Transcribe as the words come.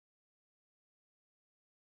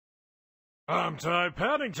I'm Ty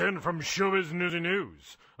Paddington from Showbiz Newsy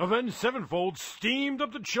News. Avenged Sevenfold steamed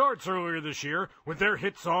up the charts earlier this year with their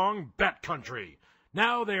hit song, Bat Country.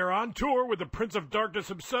 Now they are on tour with the Prince of Darkness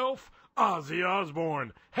himself, Ozzy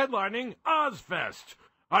Osbourne, headlining Ozfest.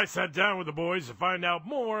 I sat down with the boys to find out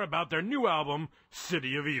more about their new album,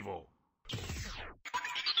 City of Evil.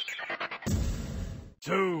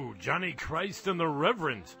 So, Johnny Christ and the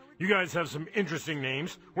Reverend. You guys have some interesting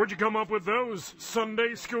names. Where'd you come up with those?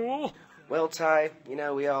 Sunday school? Well, Ty,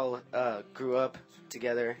 we all grew up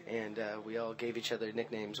together, and we all gave each other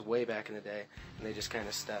nicknames way back in the day, and they just kind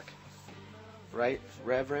of stuck. Right,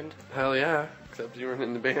 Reverend? Hell yeah, except you weren't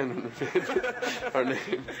in the band when we made our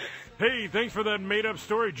name. Hey, thanks for that made-up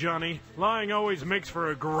story, Johnny. Lying always makes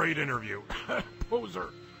for a great interview.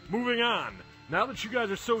 Poser. Moving on. Now that you guys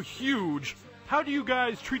are so huge, how do you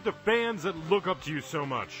guys treat the fans that look up to you so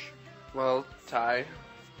much? Well, Ty,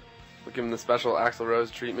 we give them the special Axl Rose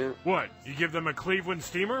treatment. What? You give them a Cleveland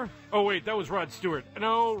steamer? Oh, wait, that was Rod Stewart.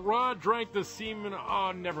 No, Rod drank the semen.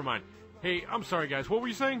 Oh, never mind. Hey, I'm sorry, guys. What were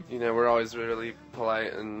you saying? We're always really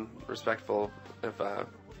polite and respectful,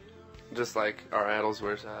 just like our idols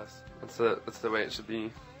were to us. That's the way it should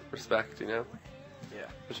be. Respect, Yeah.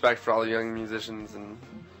 Respect for all the young musicians and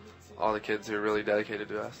all the kids who are really dedicated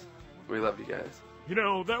to us. We love you guys.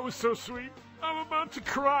 That was so sweet. I'm about to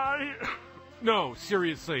cry. No,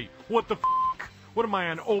 seriously. What the f***? What am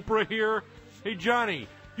I, on Oprah here? Hey, Johnny,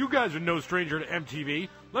 you guys are no stranger to MTV.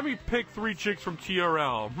 Let me pick 3 chicks from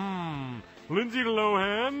TRL. Lindsay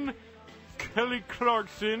Lohan, Kelly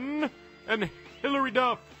Clarkson, and Hilary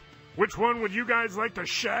Duff. Which one would you guys like to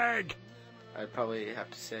shag? I'd probably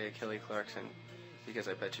have to say Kelly Clarkson, because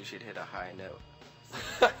I bet you she'd hit a high note.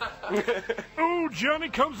 Oh, Johnny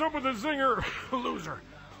comes up with a zinger. Loser.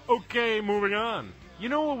 Okay, moving on. You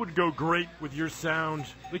know what would go great with your sound?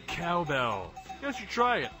 The cowbell. You should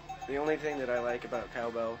try it. The only thing that I like about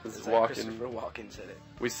cowbell is that Christopher Walken said it.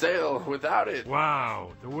 We sail without it.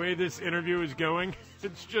 Wow, the way this interview is going,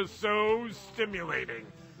 it's just so stimulating.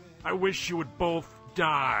 I wish you would both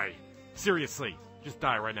die. Seriously, just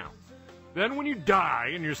die right now. Then when you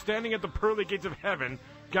die and you're standing at the pearly gates of heaven,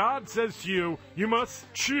 God says to you, you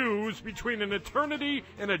must choose between an eternity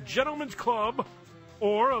in a gentleman's club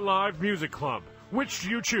or a live music club. Which do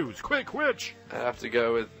you choose? Quick, which? I have to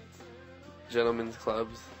go with gentlemen's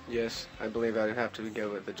clubs. Yes, I believe I'd have to go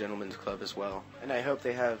with the gentleman's club as well. And I hope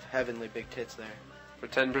they have heavenly big tits there. For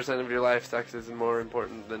 10% of your life, sex is more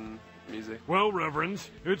important than music. Well, Reverends,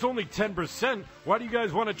 if it's only 10%, why do you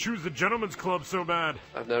guys want to choose the gentleman's club so bad?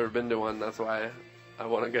 I've never been to one, that's why I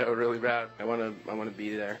want to go really bad. I want to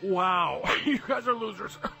be there. Wow, you guys are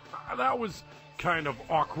losers. That was kind of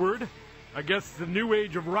awkward. I guess the new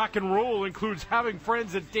age of rock and roll includes having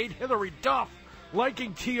friends that date Hilary Duff,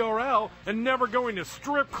 liking TRL, and never going to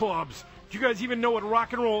strip clubs. Do you guys even know what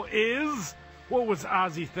rock and roll is? What was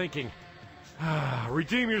Ozzy thinking?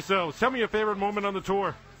 Redeem yourselves. Tell me a favorite moment on the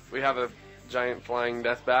tour. We have a giant flying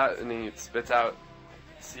death bat, and he spits out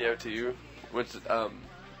CO2, which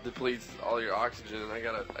depletes all your oxygen. And I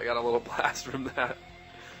got a little blast from that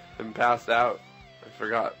and passed out. I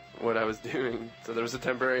forgot what I was doing, so there was a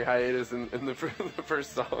temporary hiatus in the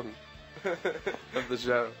first song of the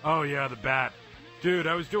show. Oh yeah, the bat. Dude,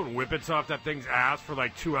 I was doing whippets off that thing's ass for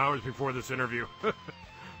like 2 hours before this interview.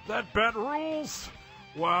 That bat rules!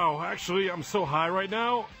 Wow, actually, I'm so high right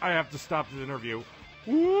now, I have to stop the interview.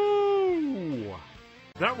 Woo!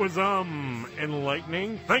 That was,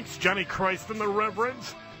 enlightening. Thanks, Johnny Christ and the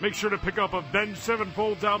Reverends. Make sure to pick up Avenged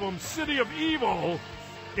Sevenfold's album, City of Evil,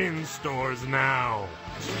 in stores now.